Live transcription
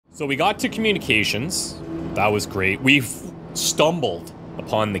So we got to communications. That was great. We stumbled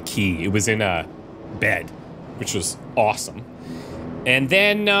upon the key. It was in a bed, which was awesome. And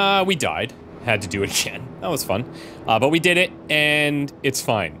then we died. Had to do it again. That was fun. But we did it, and it's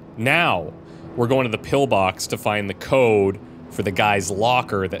fine. Now, we're going to the Pillbox to find the code for the guy's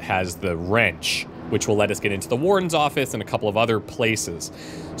locker that has the wrench, which will let us get into the warden's office and a couple of other places.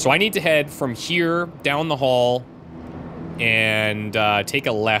 So I need to head from here down the hall and take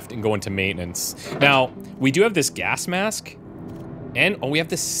a left and go into maintenance. Now, we do have this gas mask, and oh, we have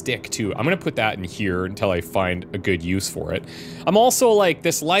this stick too. I'm gonna put that in here until I find a good use for it. I'm also like,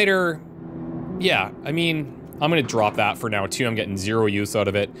 this lighter, yeah, I mean, I'm gonna drop that for now too. I'm getting zero use out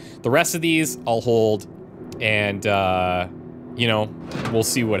of it. The rest of these I'll hold, and you know, we'll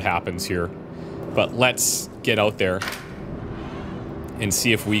see what happens here. But let's get out there and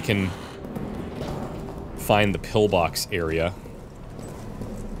see if we can find the Pillbox area.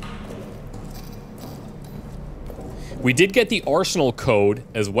 We did get the arsenal code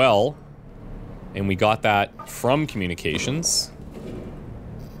as well, and we got that from communications.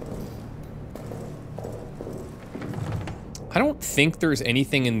 I don't think there's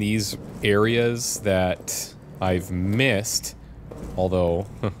anything in these areas that I've missed, although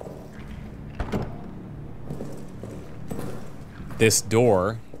this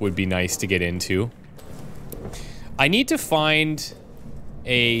door would be nice to get into. I need to find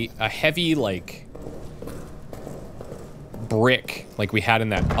a heavy, like, brick like we had in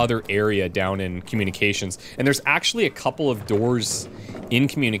that other area down in communications. And there's actually a couple of doors in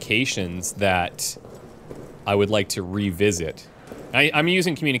communications that I would like to revisit. I'm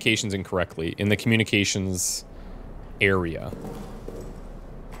using communications incorrectly. In the communications area.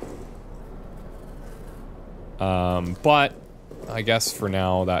 But I guess for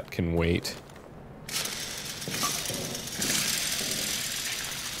now that can wait.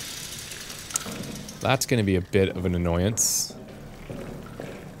 That's going to be a bit of an annoyance.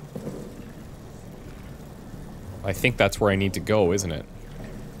 I think that's where I need to go, isn't it?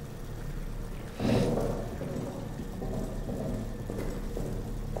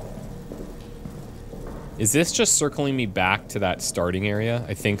 Is this just circling me back to that starting area?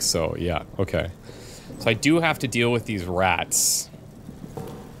 I think so, yeah, okay. So I do have to deal with these rats.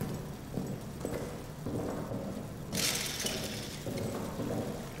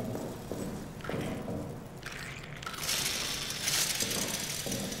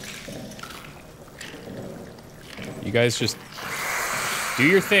 You guys just do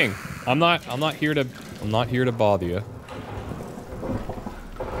your thing. I'm not here to bother you.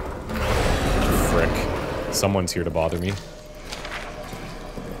 Frick. Someone's here to bother me.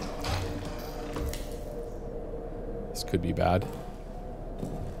 This could be bad.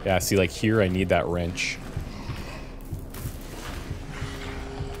 Yeah, see, like here I need that wrench.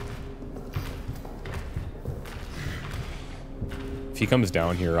 If he comes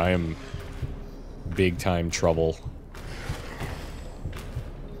down here, I am big time trouble.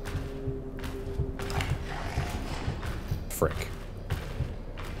 Frick.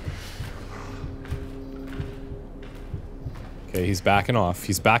 Okay, he's backing off.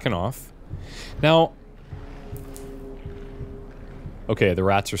 He's backing off. Now... Okay, the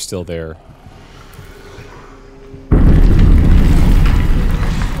rats are still there. I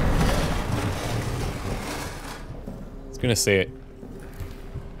was gonna say it.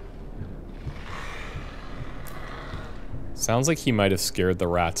 Sounds like he might have scared the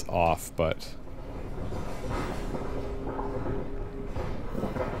rats off, but...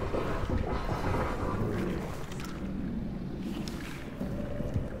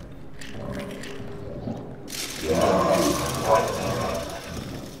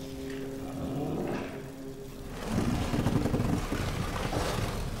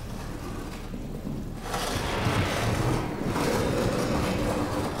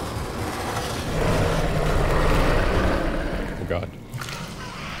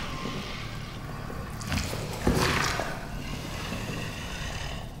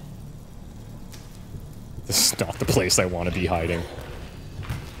 I want to be hiding.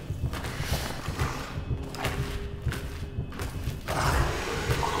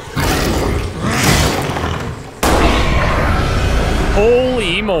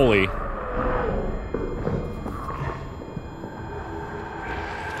 Holy moly.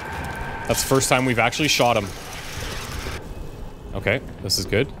 That's the first time we've actually shot him. Okay, this is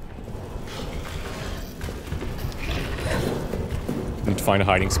good. Need to find a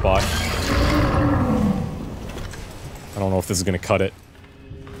hiding spot. I don't know if this is gonna cut it.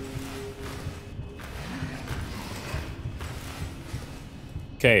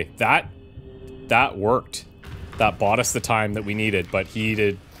 Okay, that worked. That bought us the time that we needed, but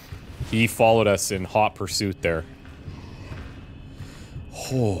he He followed us in hot pursuit there.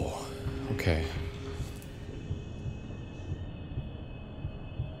 Oh, okay.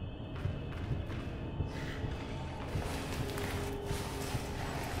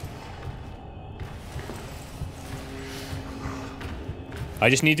 I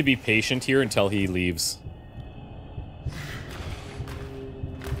just need to be patient here until he leaves.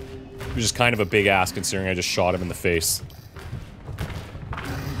 Which is kind of a big ask considering I just shot him in the face.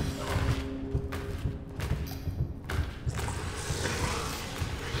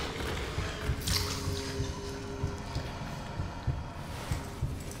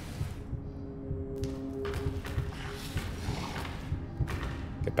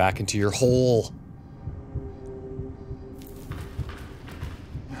 Get back into your hole.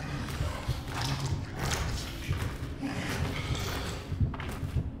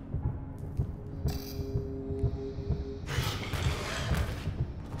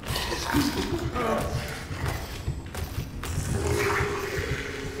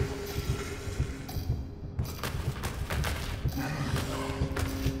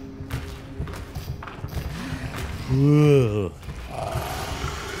 Ugh.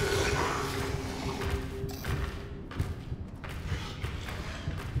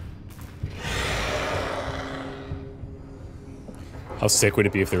 How sick would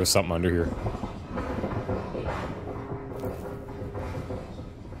it be if there was something under here?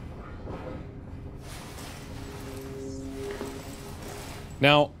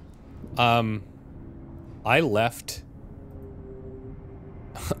 Now, I left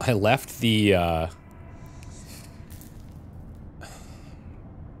the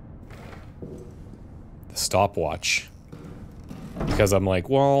stopwatch because I'm like,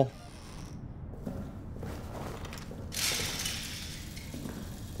 well,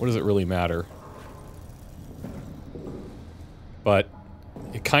 what does it really matter? But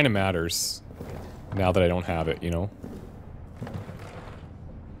it kind of matters now that I don't have it, you know?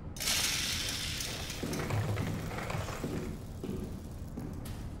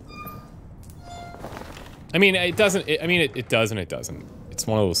 I mean, it doesn't, it does and it doesn't. It's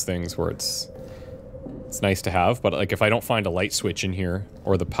one of those things where it's nice to have, but like if I don't find a light switch in here,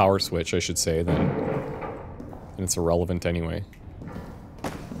 or the power switch, I should say, then it's irrelevant anyway.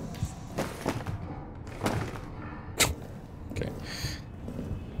 Okay.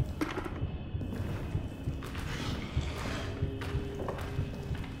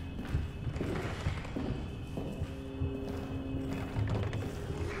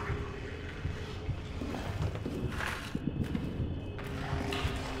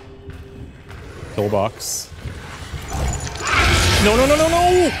 Pillbox. No, no, no, no,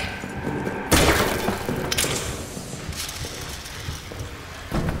 no!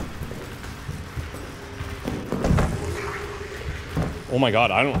 Oh my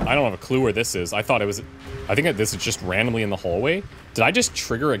god, I don't have a clue where this is. I think that this is just randomly in the hallway. Did I just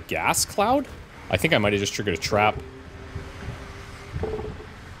trigger a gas cloud? I think I might have just triggered a trap.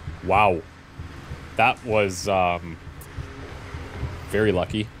 Wow. That was, very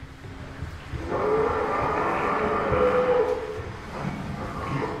lucky.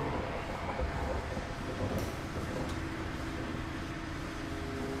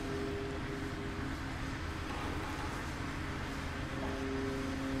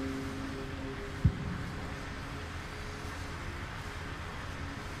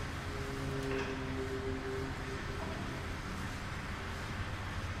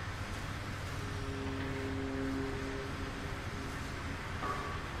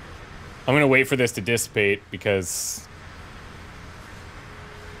 I'm gonna wait for this to dissipate because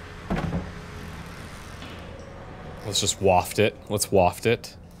let's just waft it. Let's waft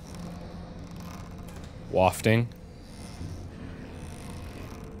it. Wafting.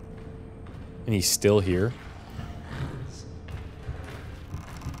 And he's still here.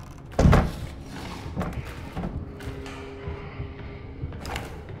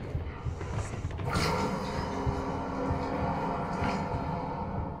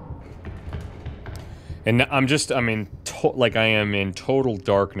 And I am in total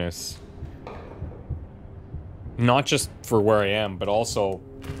darkness. Not just for where I am, but also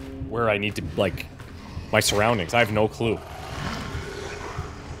where I need to, like, my surroundings. I have no clue.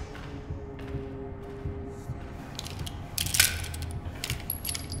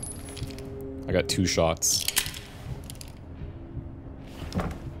 I got 2 shots.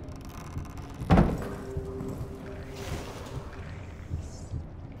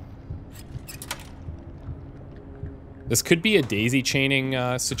 This could be a daisy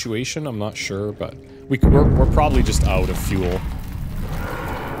chaining situation, I'm not sure, but we're probably just out of fuel.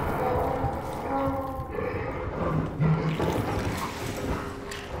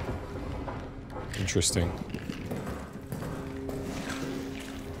 Interesting.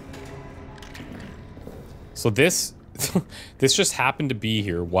 So this... this just happened to be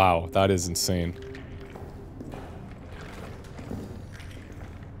here. Wow, that is insane.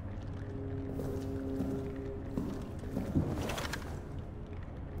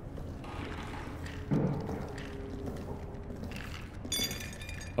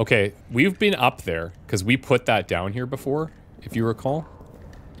 Okay, we've been up there, because we put that down here before, if you recall.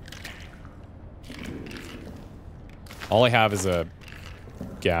 All I have is a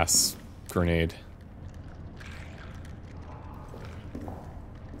gas grenade.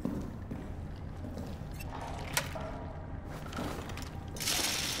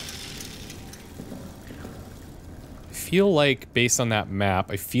 I feel like, based on that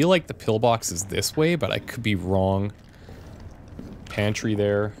map, I feel like the pillbox is this way, but I could be wrong. Pantry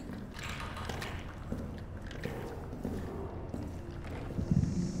there.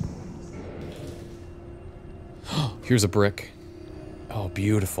 Here's a brick. Oh,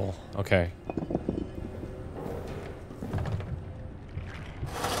 beautiful. Okay.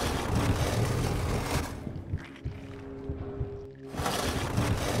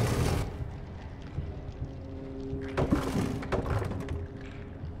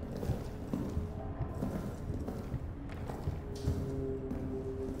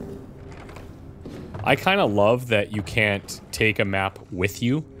 I kind of love that you can't take a map with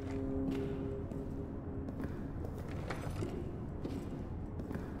you.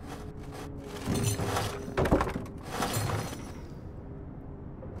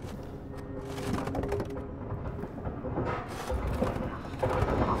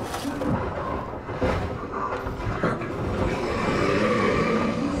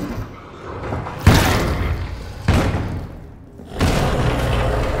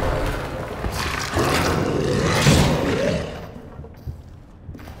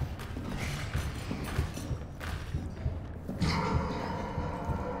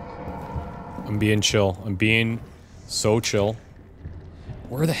 I'm being chill. I'm being so chill.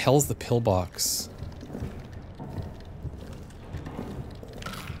 Where the hell's the pillbox?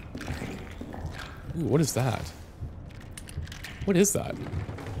 Ooh, what is that? What is that?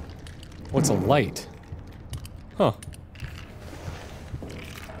 What's a light? Huh.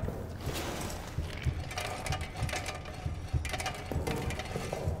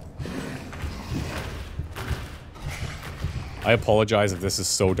 I apologize if this is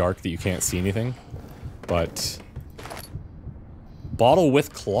so dark that you can't see anything, but... Bottle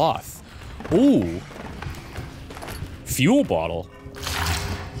with cloth. Ooh. Fuel bottle.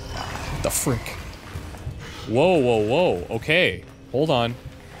 The frick? Whoa, whoa, whoa. Okay. Hold on.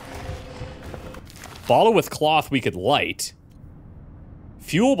 Bottle with cloth we could light.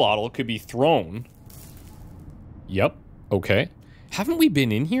 Fuel bottle could be thrown. Yep. Okay. Haven't we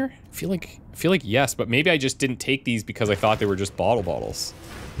been in here? I feel like yes, but maybe I just didn't take these because I thought they were just bottles.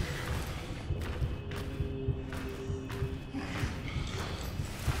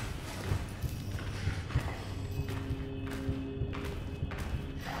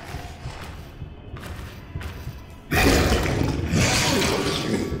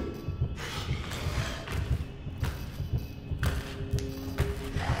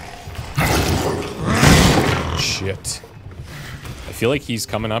 Shit. I feel like he's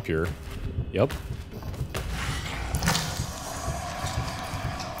coming up here. Yep.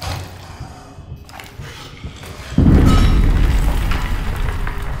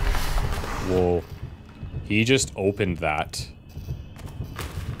 Whoa. He just opened that.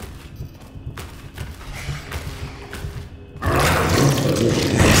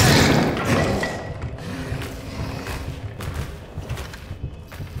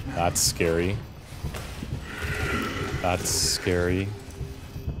 That's scary. That's scary.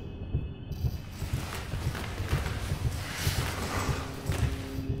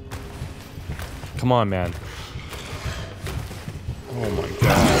 Come on, man. Oh my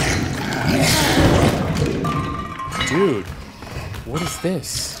god. Dude, what is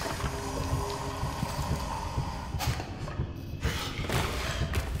this?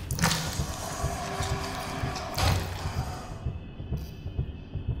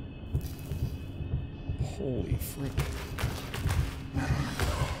 Holy frick.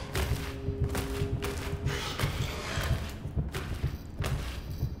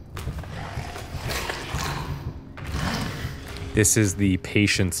 This is the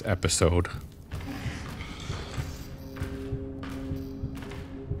patience episode.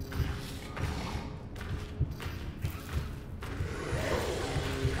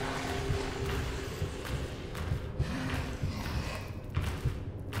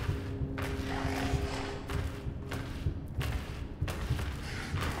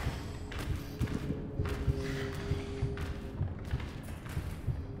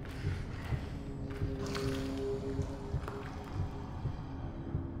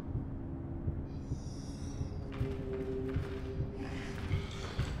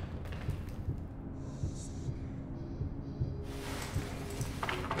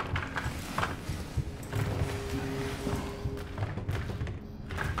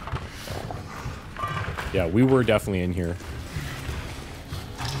 Yeah, we were definitely in here.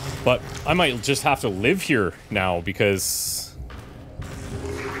 But I might just have to live here now because...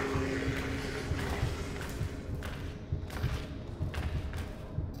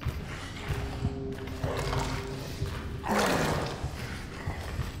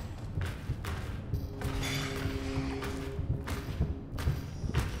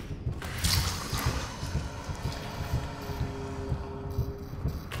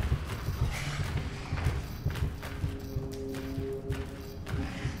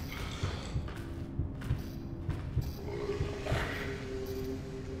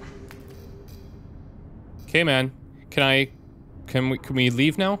 Okay, man. Can we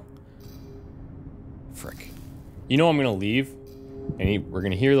leave now? Frick. You know I'm gonna leave, and we're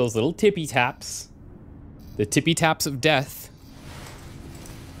gonna hear those little tippy taps. The tippy taps of death.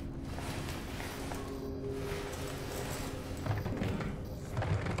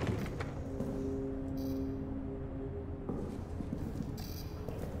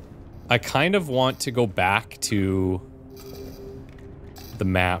 I kind of want to go back to the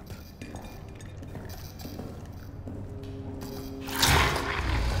map.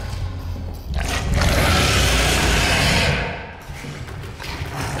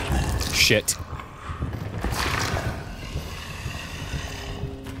 Shit.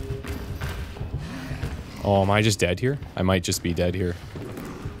 Oh, am I just dead here? I might just be dead here.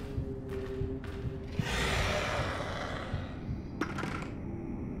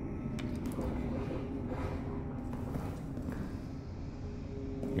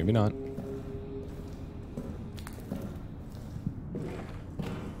 Maybe not.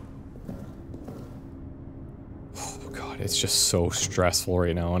 Oh god, it's just so stressful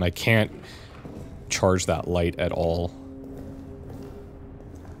right now, and I can't charge that light at all.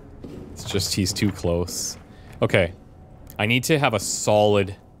 It's just he's too close. Okay, I need to have a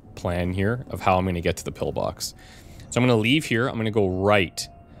solid plan here of how I'm going to get to the pillbox. So I'm going to leave here, I'm going to go right.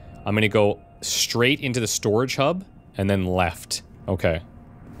 I'm going to go straight into the storage hub, and then left. Okay.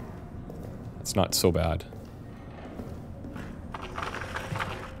 That's not so bad.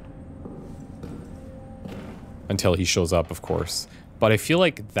 Until he shows up, of course. But I feel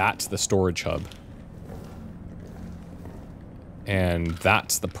like that's the storage hub. And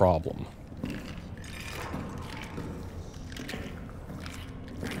that's the problem.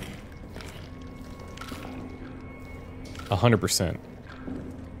 A 100%.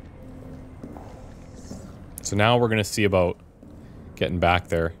 So now we're gonna see about getting back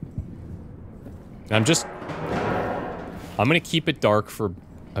there. And I'm gonna keep it dark for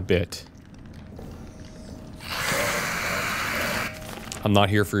a bit. I'm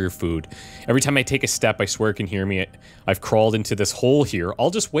not here for your food. Every time I take a step, I swear it can hear me. I've crawled into this hole here. I'll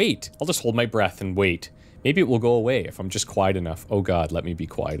just wait. I'll just hold my breath and wait. Maybe it will go away if I'm just quiet enough. Oh god, let me be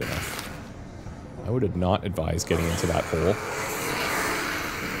quiet enough. I would not advise getting into that hole.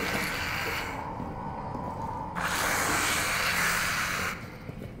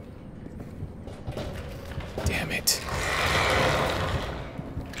 Damn it.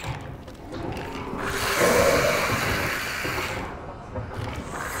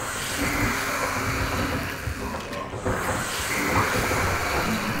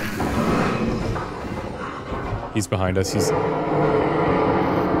 He's behind us. He's...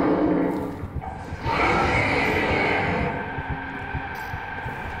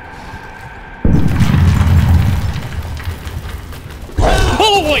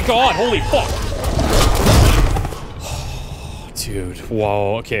 Oh my god! Holy fuck! Dude,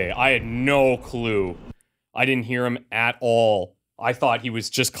 whoa, okay. I had no clue. I didn't hear him at all. I thought he was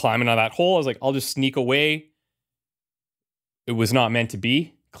just climbing out of that hole. I was like, I'll just sneak away. It was not meant to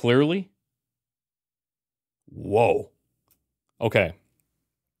be, clearly. Whoa. Okay.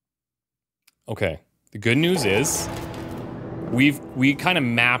 Okay. The good news is we kind of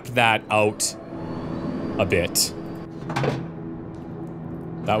mapped that out a bit.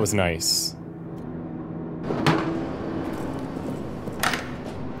 That was nice.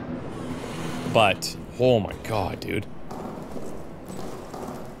 But oh my god, dude.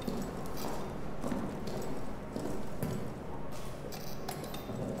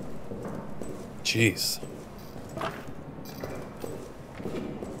 Jeez.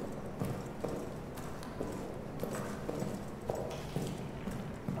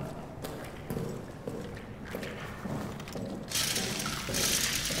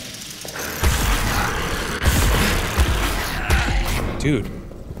 Dude.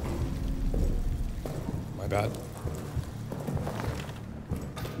 My bad.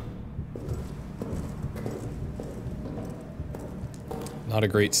 Not a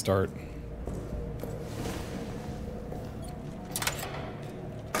great start.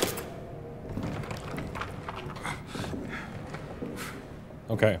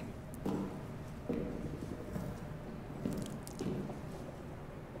 Okay.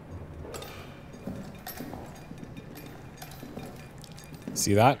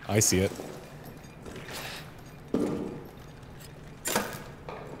 See that? I see it.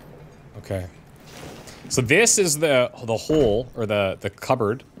 Okay. So this is the hole, or the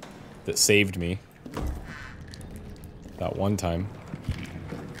cupboard that saved me. That one time.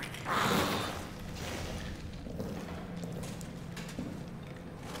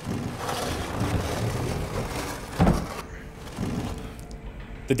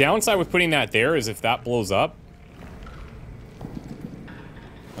 The downside with putting that there is if that blows up.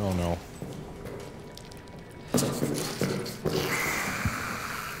 Oh no.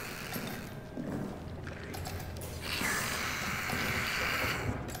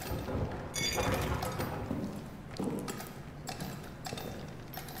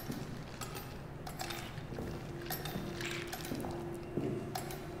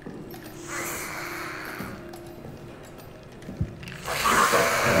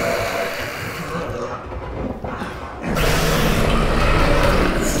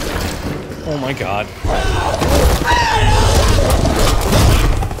 Oh my god.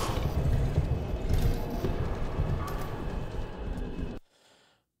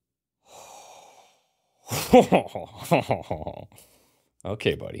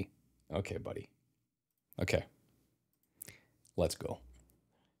 Okay, buddy. Okay, buddy. Okay. Let's go.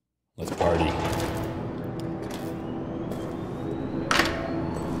 Let's party.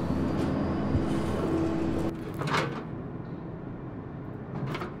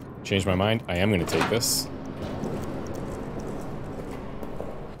 Changed my mind. I am going to take this.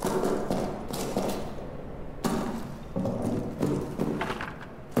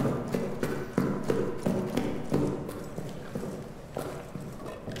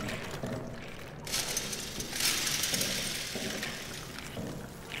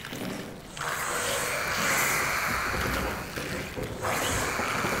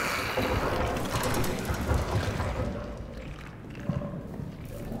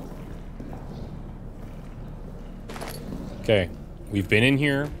 Okay, we've been in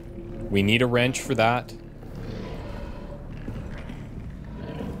here. We need a wrench for that.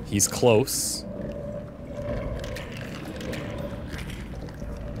 He's close.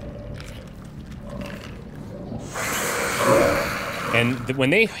 And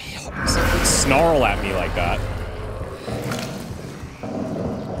when they snarl at me like that,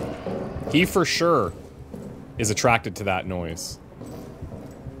 he for sure is attracted to that noise.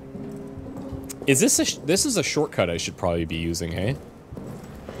 Is this this is a shortcut I should probably be using, hey?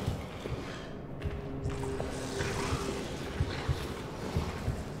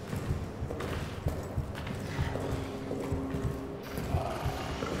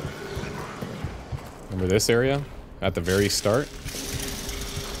 Remember this area? At the very start?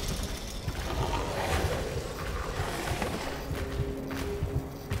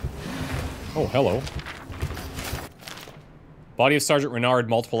 Oh, hello. Body of Sergeant Renard,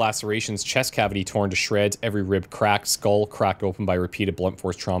 multiple lacerations, chest cavity torn to shreds, every rib cracked, skull cracked open by repeated blunt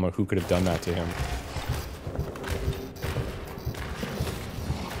force trauma. Who could have done that to him?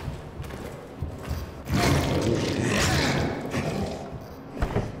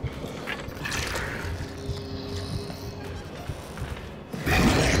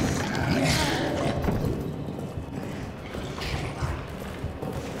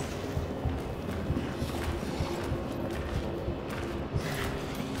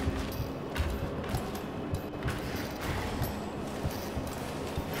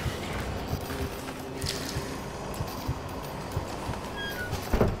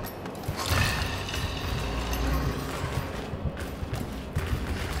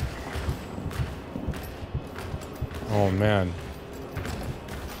 Oh man.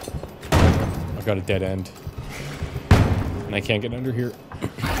 I've got a dead end. And I can't get under here.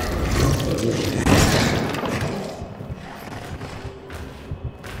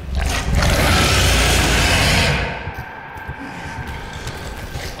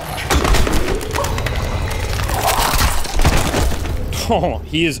 Oh,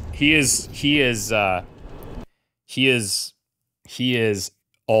 he is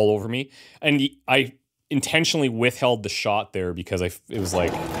all over me. And I intentionally withheld the shot there because it was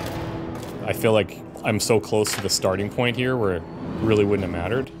like, I feel like I'm so close to the starting point here where it really wouldn't have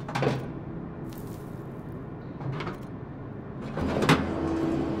mattered.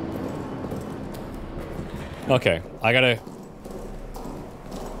 Okay, I gotta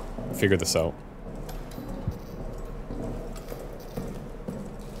figure this out.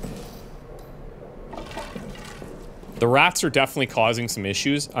 The rats are definitely causing some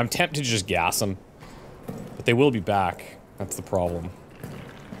issues. I'm tempted to just gas them. But they will be back. That's the problem.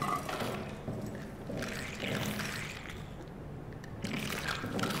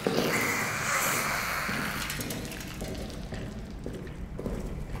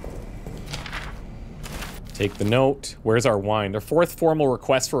 Take the note. Where's our wine? Their fourth formal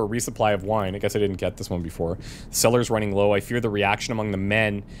request for a resupply of wine. I guess I didn't get this one before. The cellar's running low. I fear the reaction among the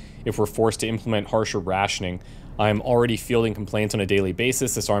men if we're forced to implement harsher rationing. I'm already fielding complaints on a daily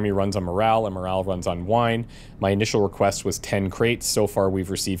basis. This army runs on morale, and morale runs on wine. My initial request was 10 crates. So far,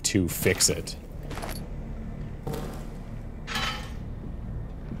 we've received 2. Fix it.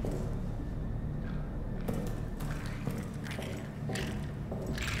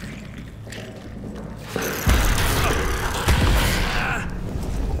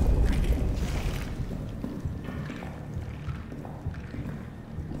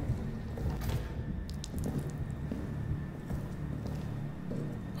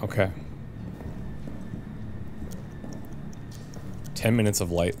 Okay. 10 minutes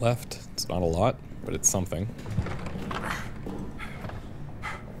of light left. It's not a lot, but it's something.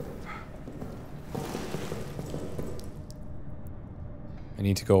 I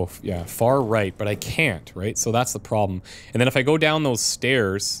need to go, yeah, far right, but I can't, right? So that's the problem. And then if I go down those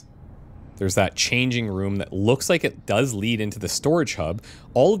stairs, there's that changing room that looks like it does lead into the storage hub.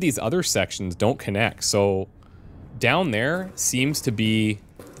 All of these other sections don't connect, so down there seems to be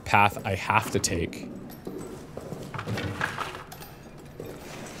the path I have to take.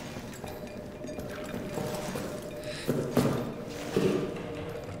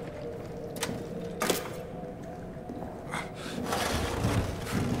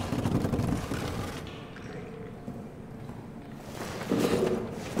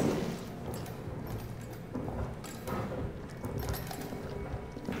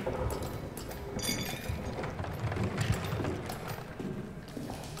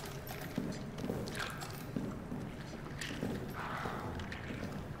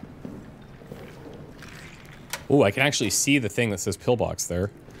 Ooh, I can actually see the thing that says Pillbox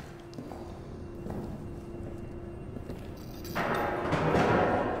there.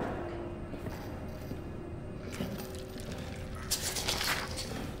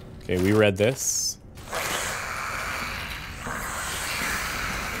 Okay, we read this.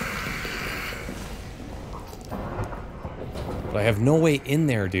 But I have no way in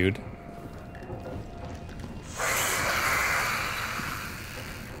there, dude.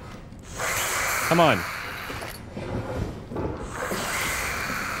 Come on.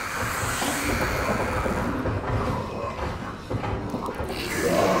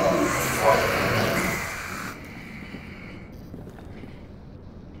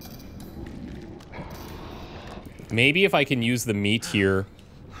 Maybe if I can use the meat here,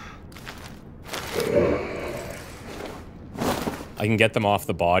 I can get them off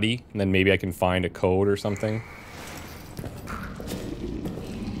the body, and then maybe I can find a code or something.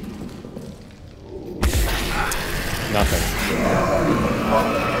 Nothing.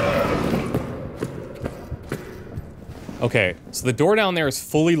 Okay, so the door down there is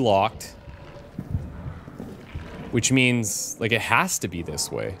fully locked, which means, like, it has to be this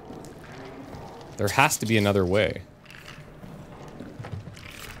way. There has to be another way.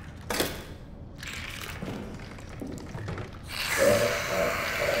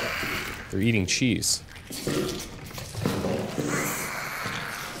 They're eating cheese.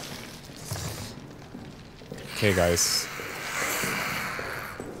 Okay, guys.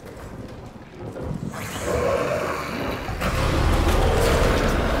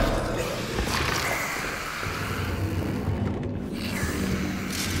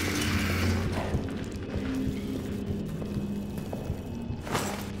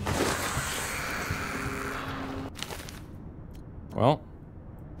 Well.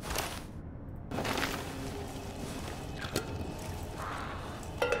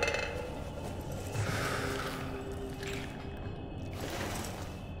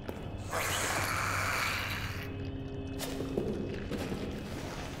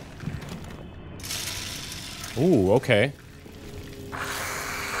 Ooh, okay.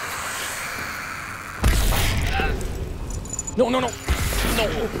 No, no, no!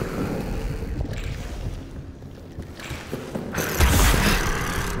 No!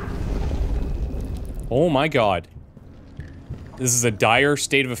 Oh my god. This is a dire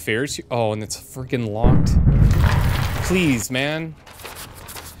state of affairs. Oh, and it's freaking locked. Please, man.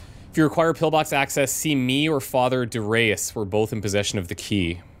 If you require pillbox access, see me or Father Duraeus. We're both in possession of the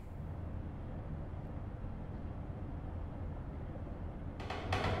key.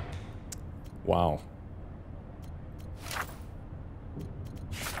 Wow.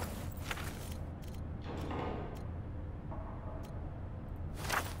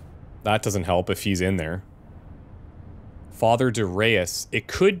 That doesn't help if he's in there. Father Duraeus. It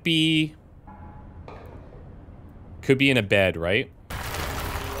could be... Could be in a bed, right?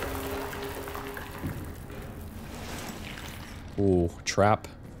 Ooh, trap.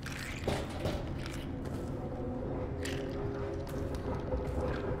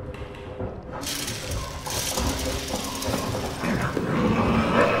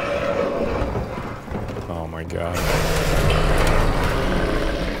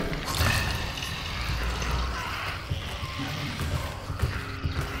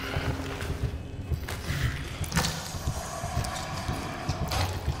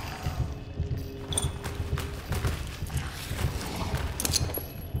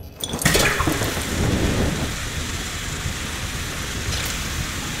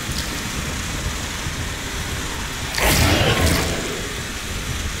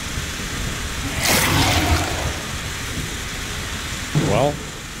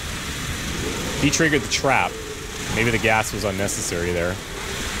 He triggered the trap. Maybe the gas was unnecessary there.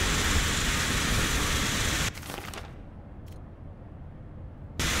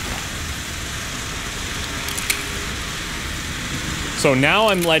 So now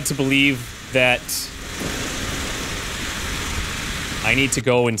I'm led to believe that I need to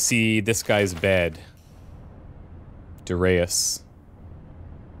go and see this guy's bed. Darius.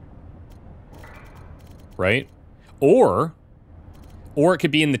 Right? Or it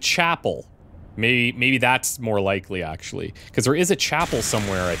could be in the chapel. Maybe that's more likely, actually. Because there is a chapel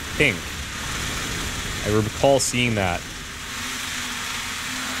somewhere, I think. I recall seeing that.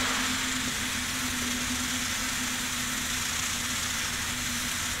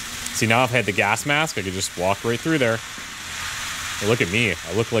 See, now I've had the gas mask, I could just walk right through there. Hey, look at me.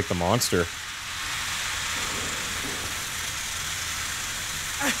 I look like the monster.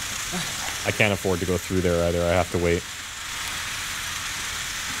 I can't afford to go through there either. I have to wait.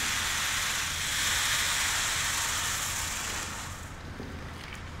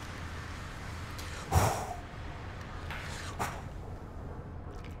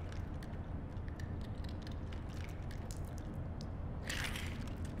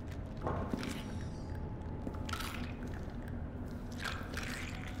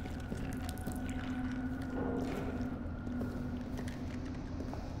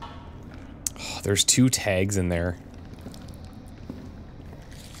 There's 2 tags in there.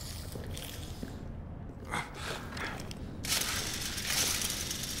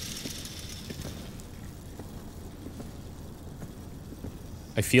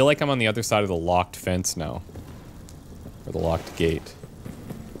 I feel like I'm on the other side of the locked fence now. Or the locked gate.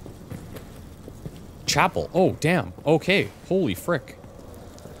 Chapel. Oh, damn. Okay. Holy frick.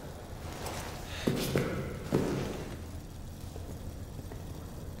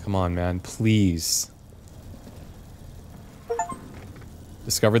 Come on, man. Please.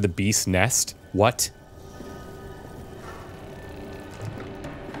 Discover the beast's nest? What?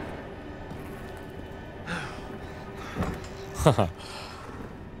 Haha.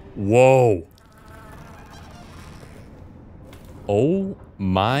 Whoa. Oh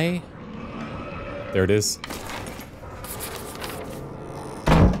my. There it is.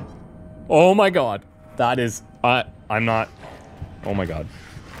 Oh my god. That is... I'm not... Oh my god.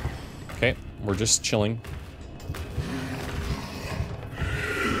 Okay, we're just chilling.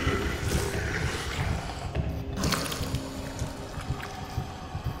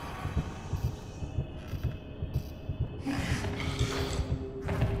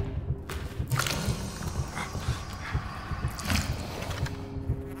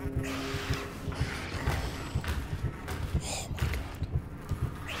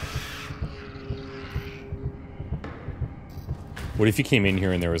 What if you came in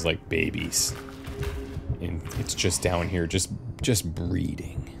here and there was like babies? And it's just down here, just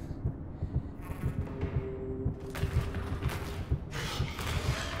breeding.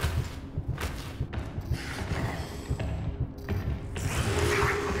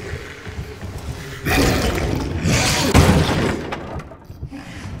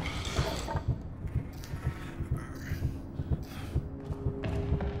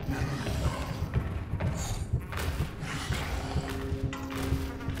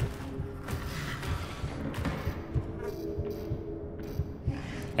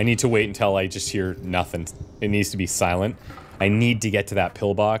 I need to wait until I just hear nothing. It needs to be silent. I need to get to that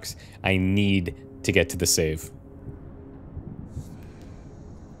pillbox. I need to get to the save.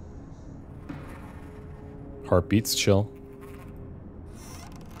 Heartbeats, chill.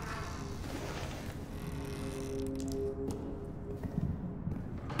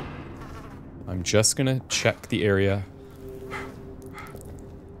 I'm just gonna check the area.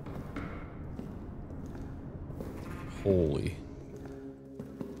 Holy.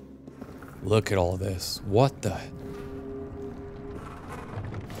 Look at all this. What the?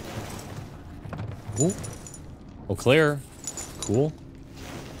 Ooh. Eau Claire. Cool.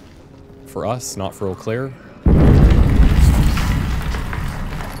 For us, not for Eau Claire.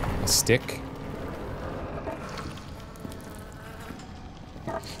 A stick.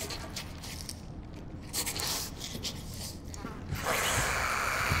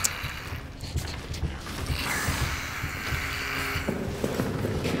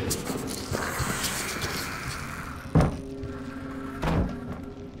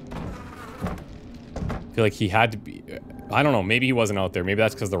 I feel like he had to be... I don't know, maybe he wasn't out there. Maybe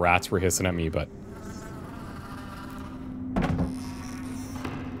that's because the rats were hissing at me, but...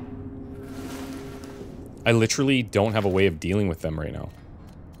 I literally don't have a way of dealing with them right now.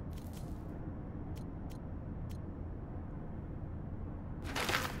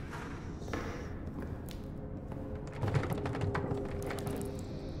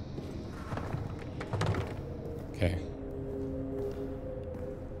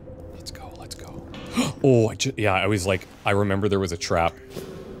 Oh, yeah, I was like, I remember there was a trap.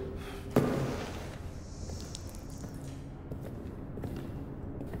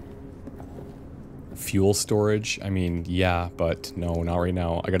 Fuel storage? I mean, yeah, but no, not right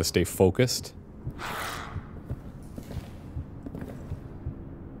now. I gotta stay focused.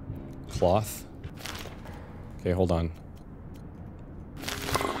 Cloth. Okay, hold on.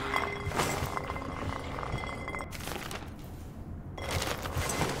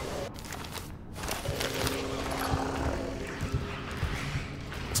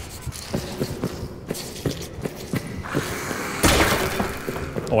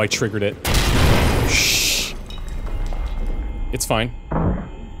 Oh, I triggered it. Shh. It's fine.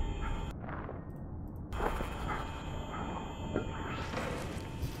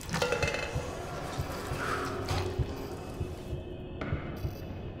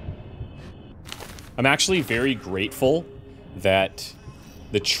 I'm actually very grateful that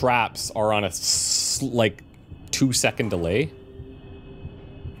the traps are on a like 2-second delay.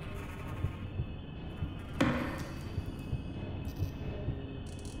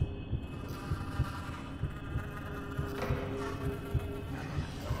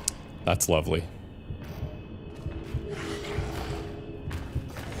 That's lovely.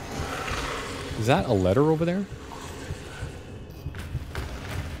 Is that a letter over there?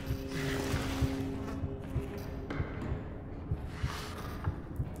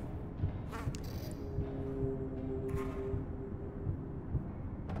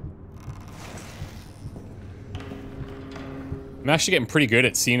 I'm actually getting pretty good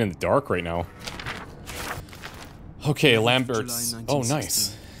at seeing in the dark right now. Okay, Lambert's... Oh,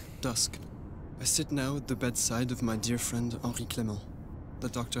 nice. Dusk. I sit now at the bedside of my dear friend Henri Clément. The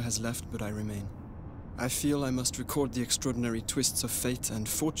doctor has left, but I remain. I feel I must record the extraordinary twists of fate and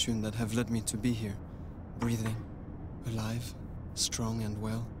fortune that have led me to be here. Breathing, alive, strong and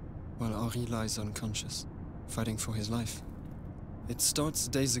well, while Henri lies unconscious, fighting for his life. It starts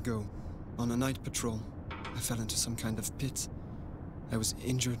days ago. On a night patrol, I fell into some kind of pit. I was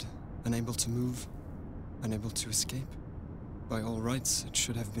injured, unable to move, unable to escape. By all rights, it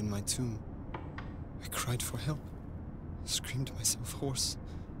should have been my tomb. I cried for help, screamed myself hoarse.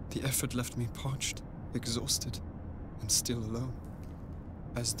 The effort left me parched, exhausted, and still alone.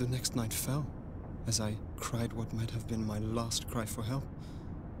 As the next night fell, as I cried what might have been my last cry for help,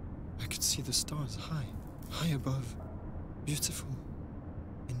 I could see the stars high, high above, beautiful,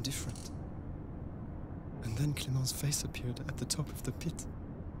 indifferent. And then Clément's face appeared at the top of the pit.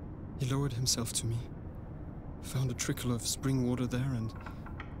 He lowered himself to me, found a trickle of spring water there and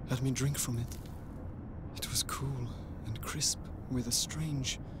had me drink from it. It was cool and crisp with a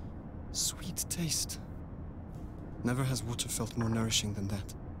strange, sweet taste. Never has water felt more nourishing than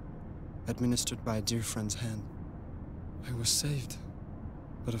that. Administered by a dear friend's hand. I was saved.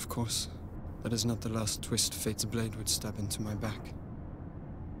 But of course, that is not the last twist fate's blade would stab into my back.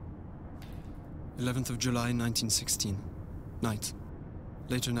 11th of July, 1916. Night.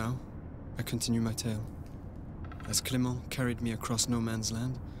 Later now, I continue my tale. As Clément carried me across no man's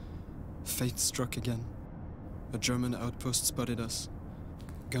land, fate struck again. A German outpost spotted us.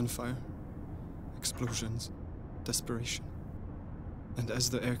 Gunfire, explosions, desperation. And as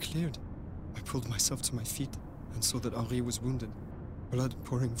the air cleared, I pulled myself to my feet and saw that Henri was wounded, blood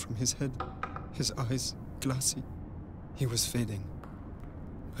pouring from his head, his eyes glassy. He was fading.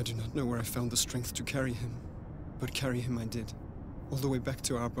 I do not know where I found the strength to carry him, but carry him I did, all the way back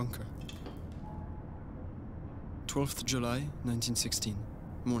to our bunker. 12th July, 1916,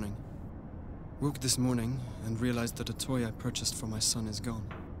 morning. Woke this morning and realized that a toy I purchased for my son is gone.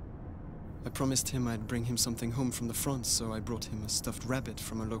 I promised him I'd bring him something home from the front, so I brought him a stuffed rabbit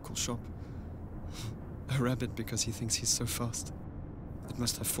from a local shop. A rabbit because he thinks he's so fast. It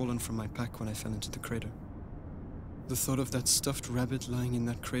must have fallen from my pack when I fell into the crater. The thought of that stuffed rabbit lying in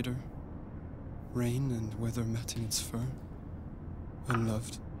that crater, rain and weather matting its fur,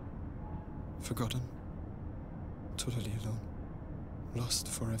 unloved, forgotten, totally alone, lost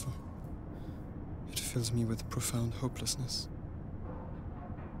forever. It fills me with profound hopelessness.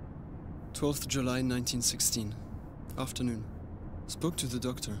 12th July 1916, afternoon. Spoke to the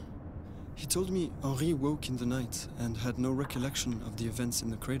doctor. He told me Henri woke in the night and had no recollection of the events in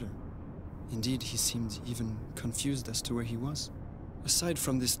the crater. Indeed, he seemed even confused as to where he was. Aside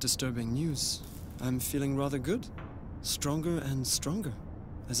from this disturbing news, I'm feeling rather good. Stronger and stronger.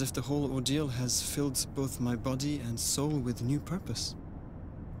 As if the whole ordeal has filled both my body and soul with new purpose.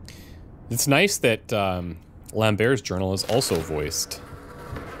 It's nice that Lambert's journal is also voiced.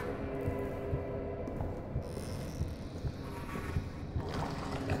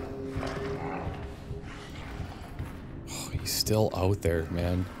 Oh, he's still out there,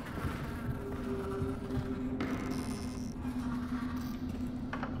 man.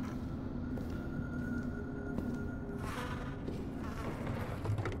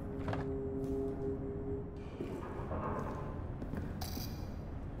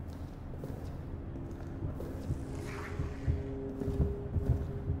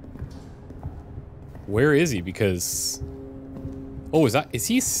 Where is he? Because... Oh, is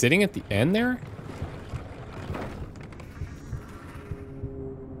he sitting at the end there?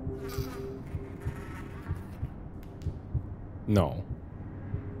 No.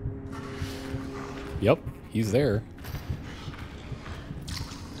 Yep, he's there.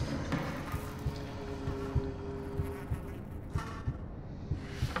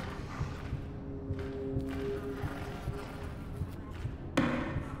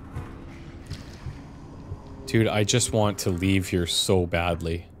 Dude, I just want to leave here so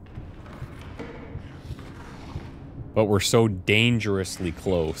badly. But we're so dangerously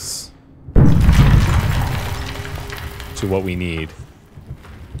close to what we need.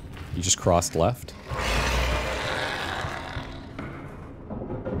 You just crossed left?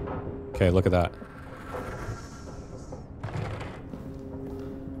 Okay, look at that.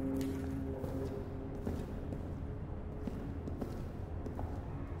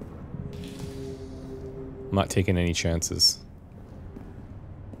 I'm not taking any chances.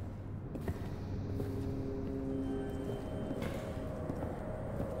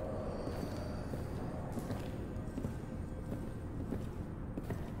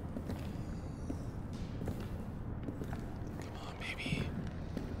 Come on, baby.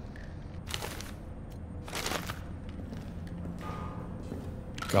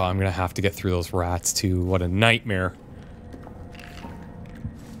 God, I'm gonna have to get through those rats too. What a nightmare.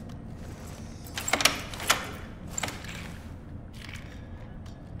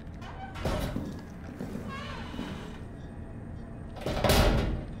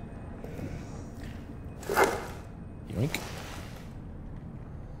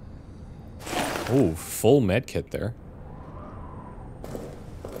 Oh, full med kit there.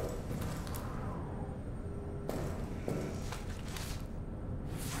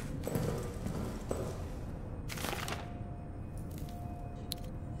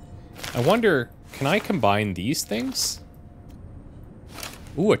 I wonder, can I combine these things?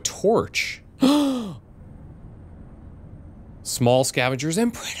 Ooh, a torch. Small scavengers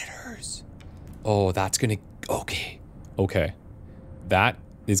and predators. Oh, that's gonna... Okay. Okay. That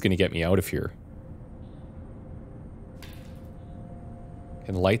is gonna get me out of here.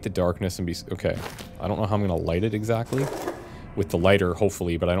 Can light the darkness and be... Okay. I don't know how I'm gonna light it exactly. With the lighter,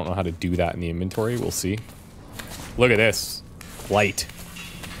 hopefully, but I don't know how to do that in the inventory. We'll see. Look at this. Light.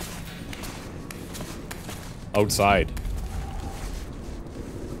 Outside.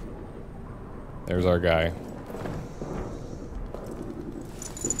 There's our guy.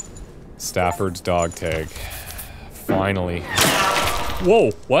 Stafford's dog tag. Finally.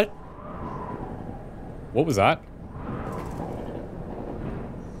 Whoa, what? What was that?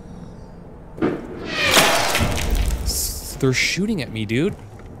 They're shooting at me, dude.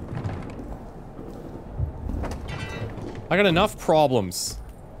 I got enough problems.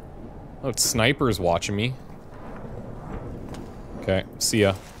 Oh, it's snipers watching me. Okay, see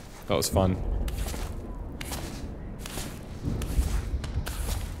ya. That was fun.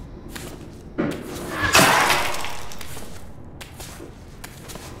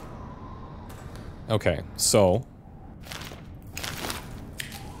 Okay, so...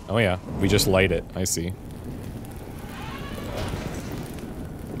 Oh yeah, we just light it. I see.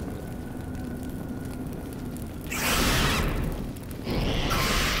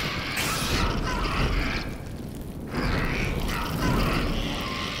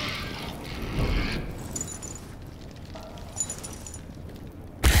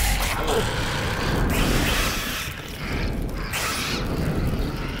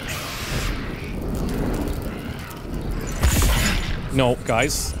 No,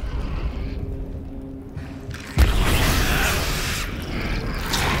 guys.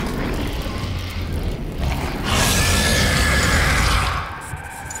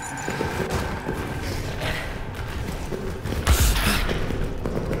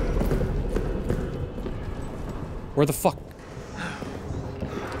 Where the fuck?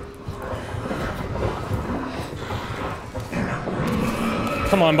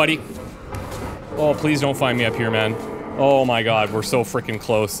 Come on, buddy. Oh, please don't find me up here, man. Oh my god, we're so freaking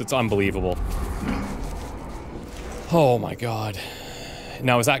close. It's unbelievable. Oh my god.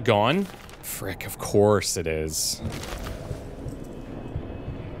 Now, is that gone? Frick, of course it is.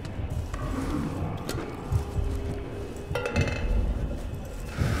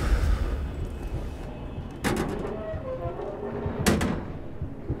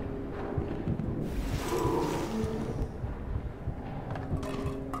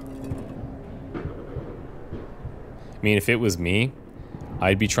 I mean, if it was me,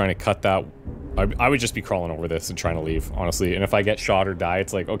 I'd be trying to cut that. I would just be crawling over this and trying to leave, honestly. And if I get shot or die,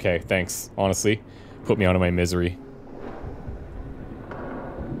 it's like, okay, thanks, honestly. Put me out of my misery.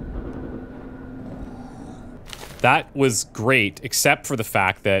 That was great, except for the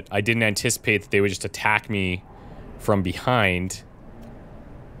fact that I didn't anticipate that they would just attack me from behind.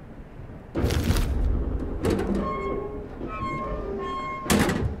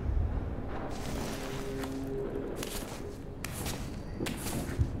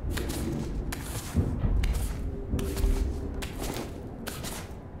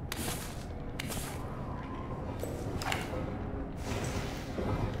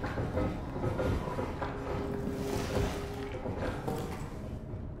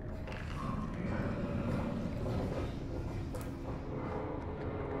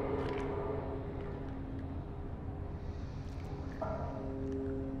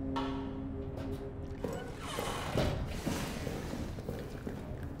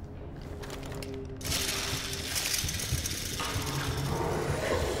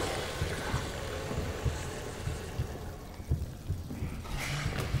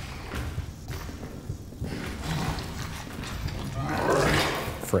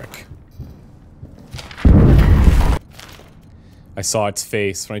 Frick. I saw its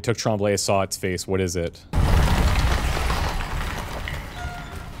face. When I took Tremblay, I saw its face. What is it?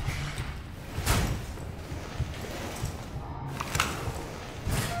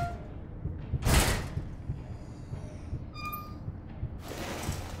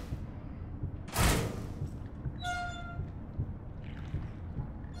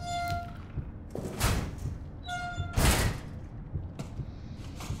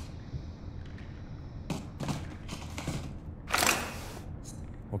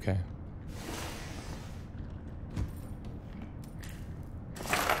 Okay.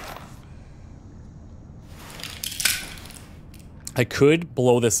 I could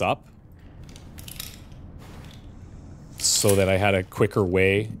blow this up so that I had a quicker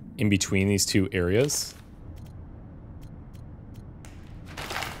way in between these two areas.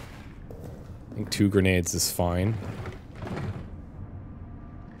 I think 2 grenades is fine.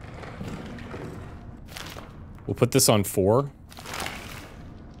 We'll put this on 4.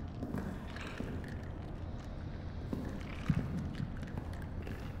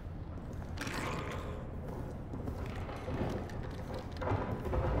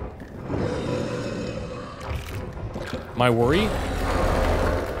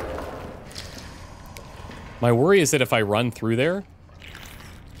 My worry is that if I run through there,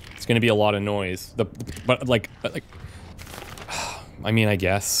 it's going to be a lot of noise. But like, I mean, I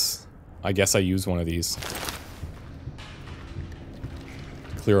guess I use one of these.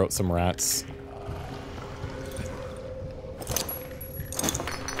 Clear out some rats.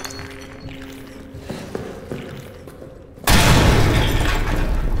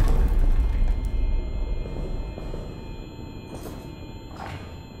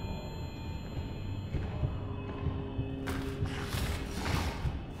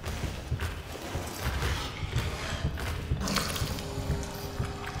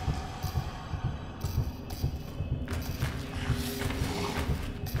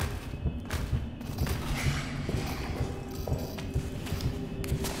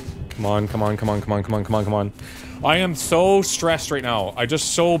 Come on. I am so stressed right now. I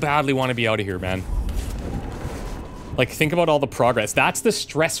just so badly want to be out of here, man. Like, think about all the progress. That's the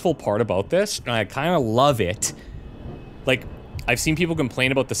stressful part about this, and I kind of love it. Like, I've seen people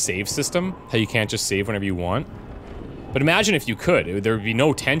complain about the save system, how you can't just save whenever you want. But imagine if you could. There would be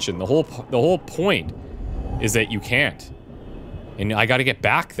no tension. The whole point is that you can't. And I gotta get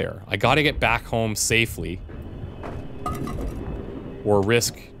back there. I gotta get back home safely. Or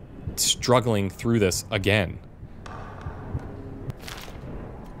risk struggling through this again.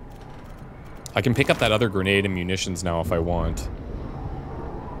 I can pick up that other grenade and munitions now if I want.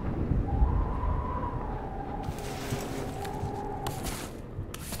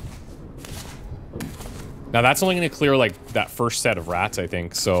 Now that's only going to clear like that first set of rats, I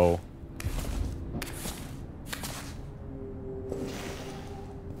think, so...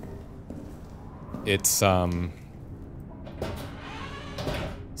 It's,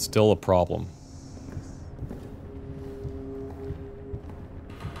 still a problem.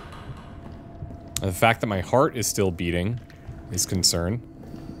 And the fact that my heart is still beating is concern.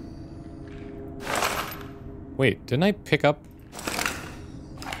 Wait, didn't I pick up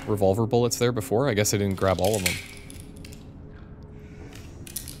revolver bullets there before? I guess I didn't grab all of them.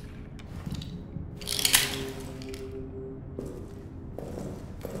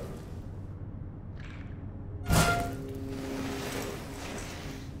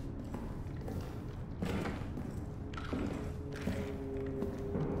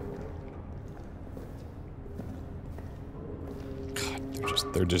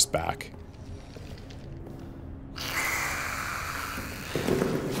 They're just back.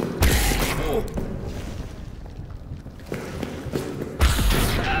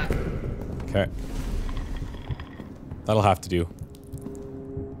 Okay. That'll have to do.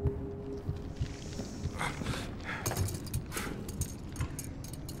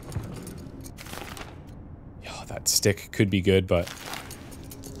 Yo, that stick could be good, but...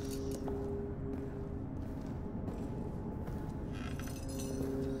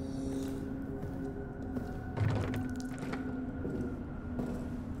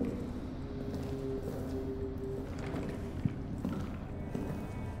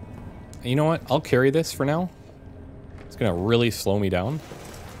 You know what? I'll carry this for now. It's gonna really slow me down.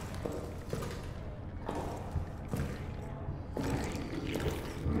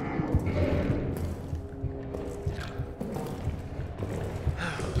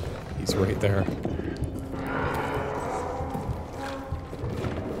 He's right there.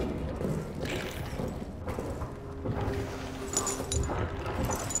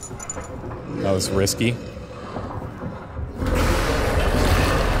 That was risky.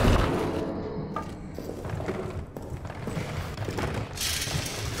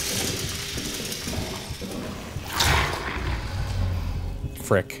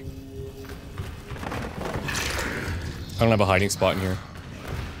 Frick. I don't have a hiding spot in here.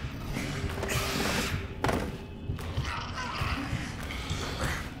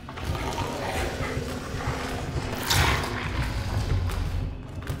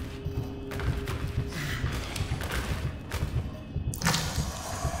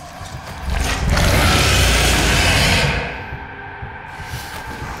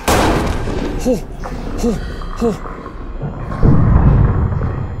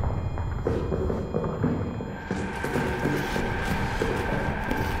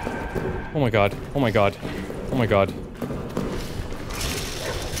 Oh my god. Oh my god. Oh my god.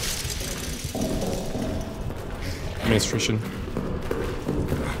 Administration.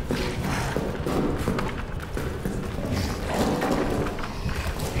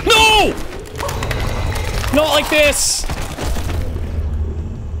 No! Not like this!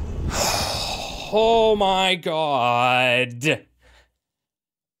 Oh my god.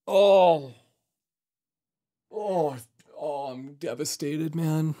 Oh. Oh. Oh, I'm devastated,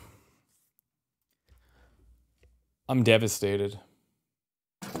 man. I'm devastated.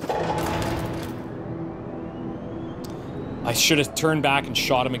 I should have turned back and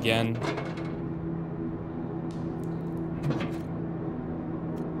shot him again.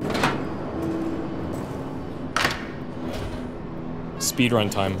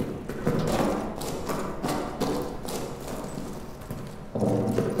 Speedrun time.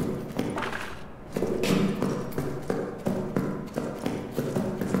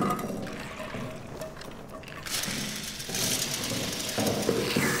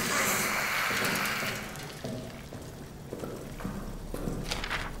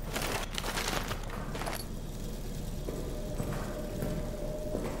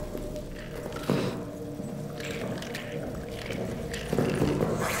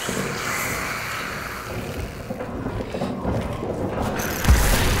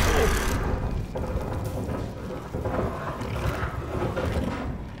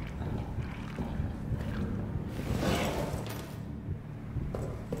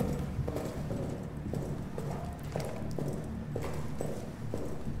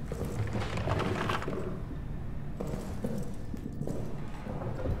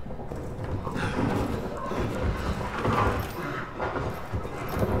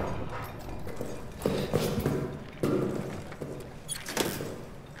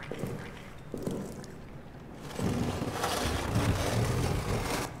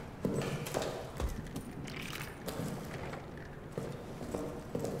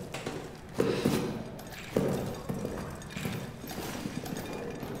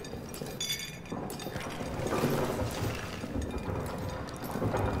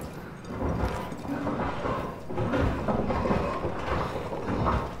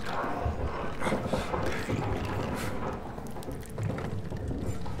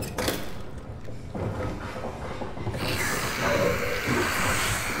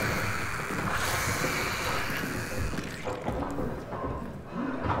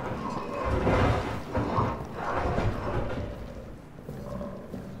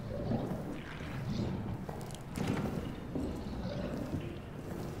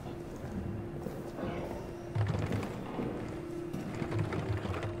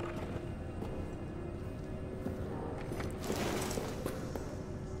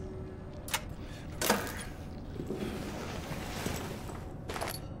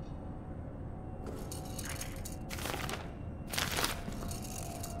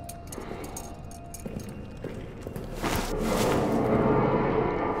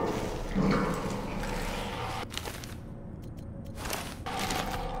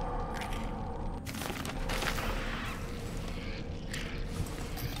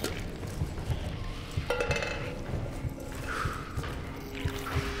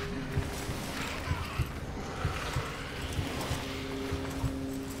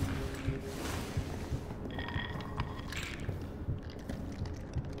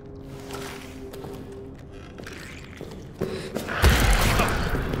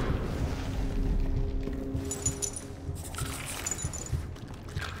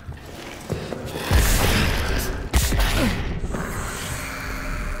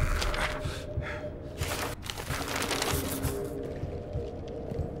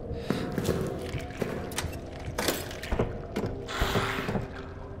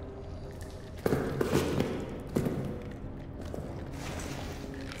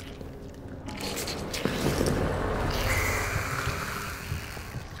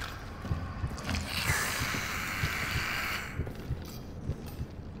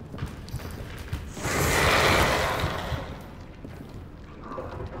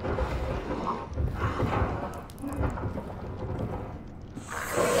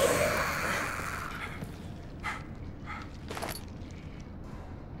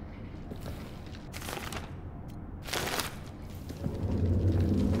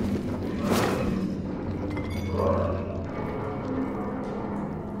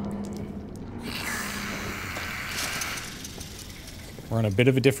 on a bit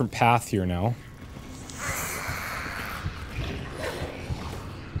of a different path here now.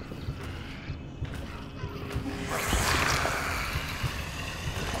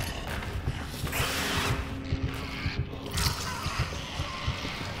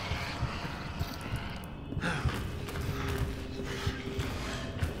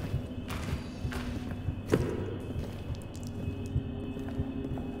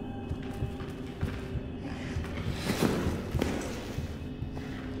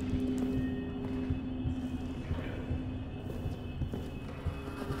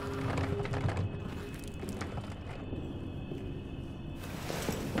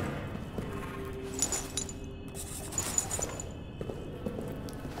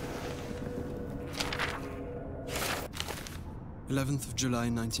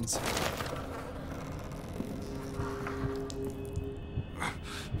 July 1960.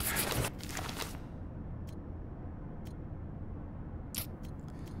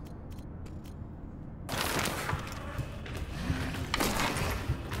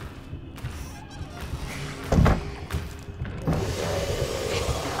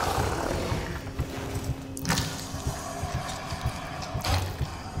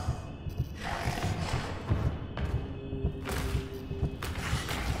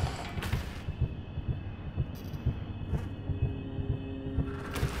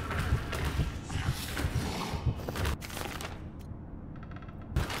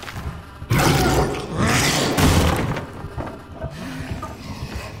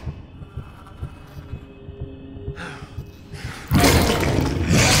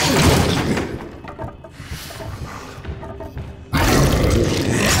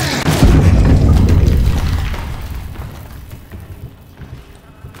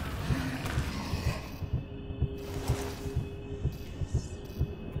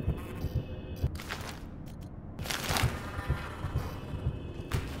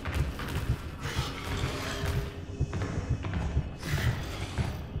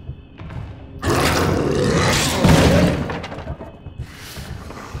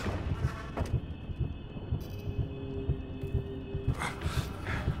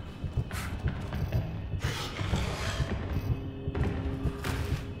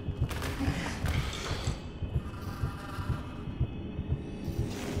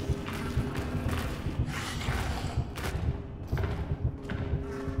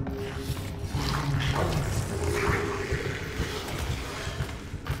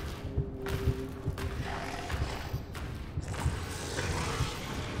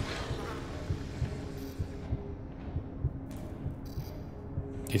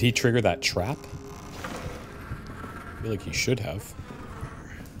 Did he trigger that trap? I feel like he should have.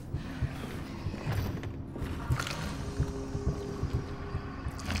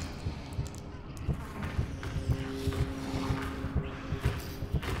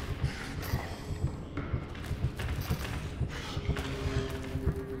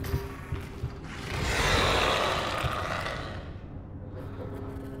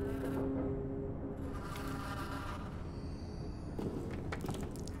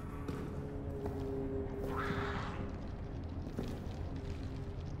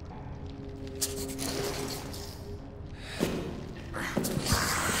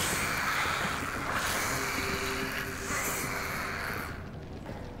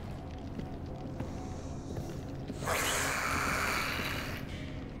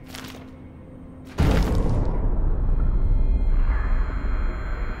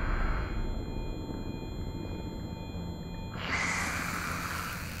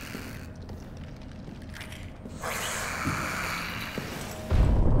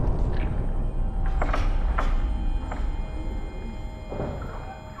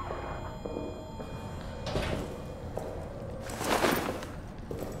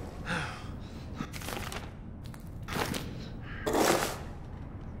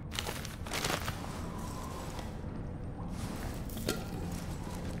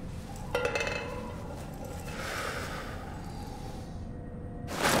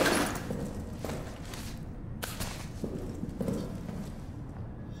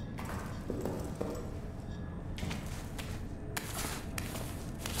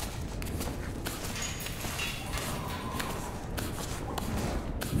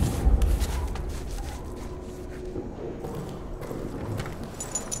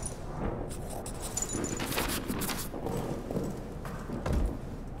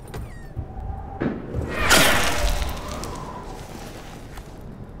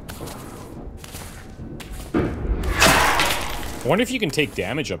 I wonder if you can take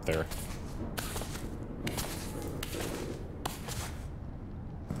damage up there.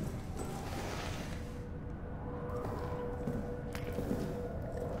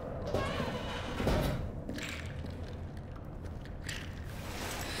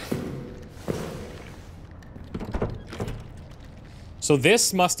 So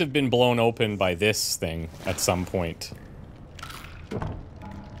this must have been blown open by this thing at some point.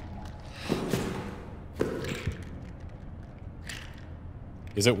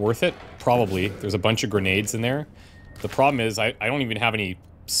 Is it worth it? Probably. There's a bunch of grenades in there. The problem is I don't even have any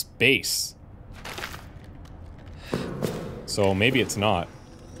space. So maybe it's not.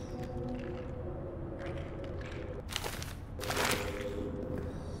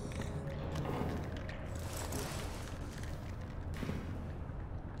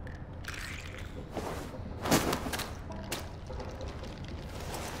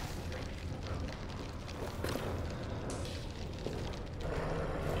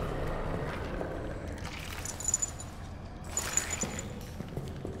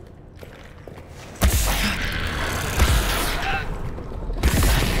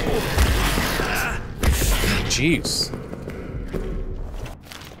 Jeez.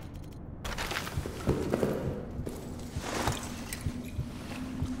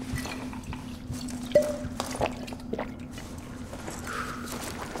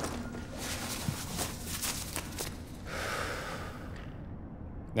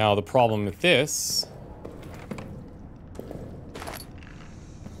 Now the problem with this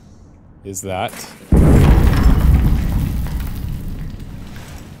is that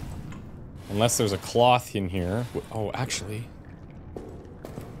unless there's a cloth in here. Oh, actually.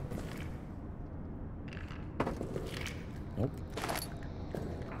 Nope.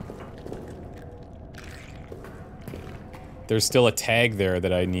 There's still a tag there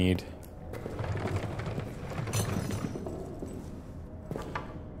that I need.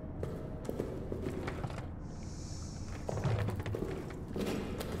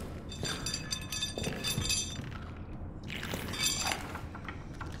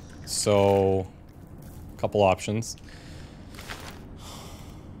 So, a couple options.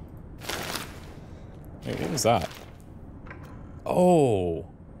 Wait, what was that? Oh.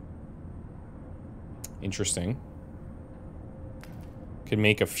 Interesting. Could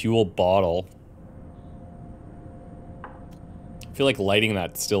make a fuel bottle. I feel like lighting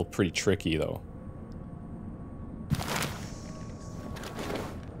that's still pretty tricky, though.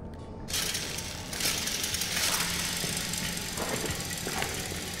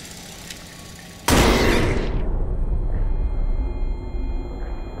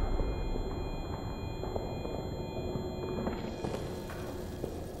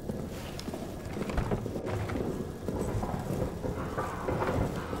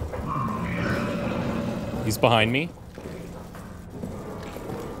 He's behind me.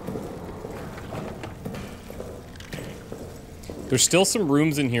 There's still some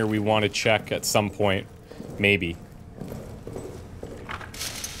rooms in here we want to check at some point. Maybe.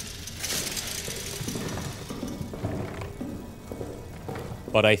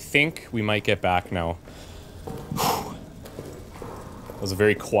 But I think we might get back now. That was a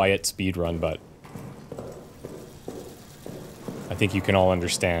very quiet speed run, but I think you can all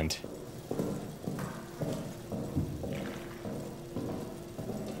understand.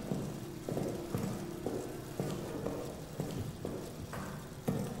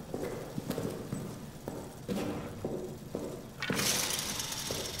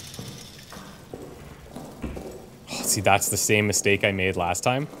 See, that's the same mistake I made last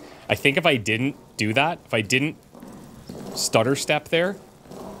time. I think if I didn't do that, if I didn't stutter step there,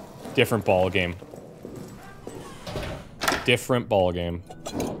 different ball game. Different ball game.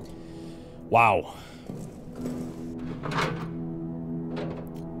 Wow.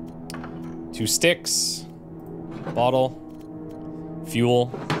 2 sticks. Bottle. Fuel.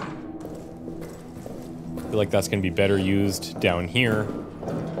 I feel like that's going to be better used down here.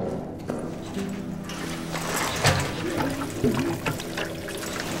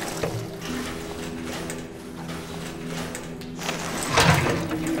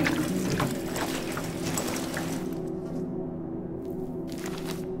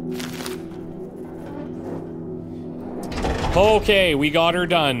 Okay, we got her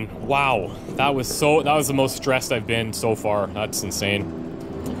done. Wow, that was the most stressed I've been so far. That's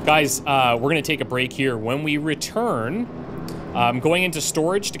insane. Guys, we're gonna take a break here. When we return, I'm going into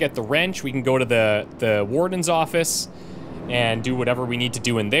storage to get the wrench. We can go to the warden's office and do whatever we need to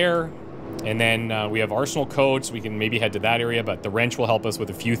do in there. And then we have arsenal code, so we can maybe head to that area, but the wrench will help us with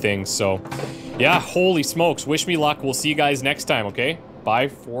a few things. So, yeah, holy smokes. Wish me luck. We'll see you guys next time, okay? Bye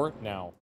for now.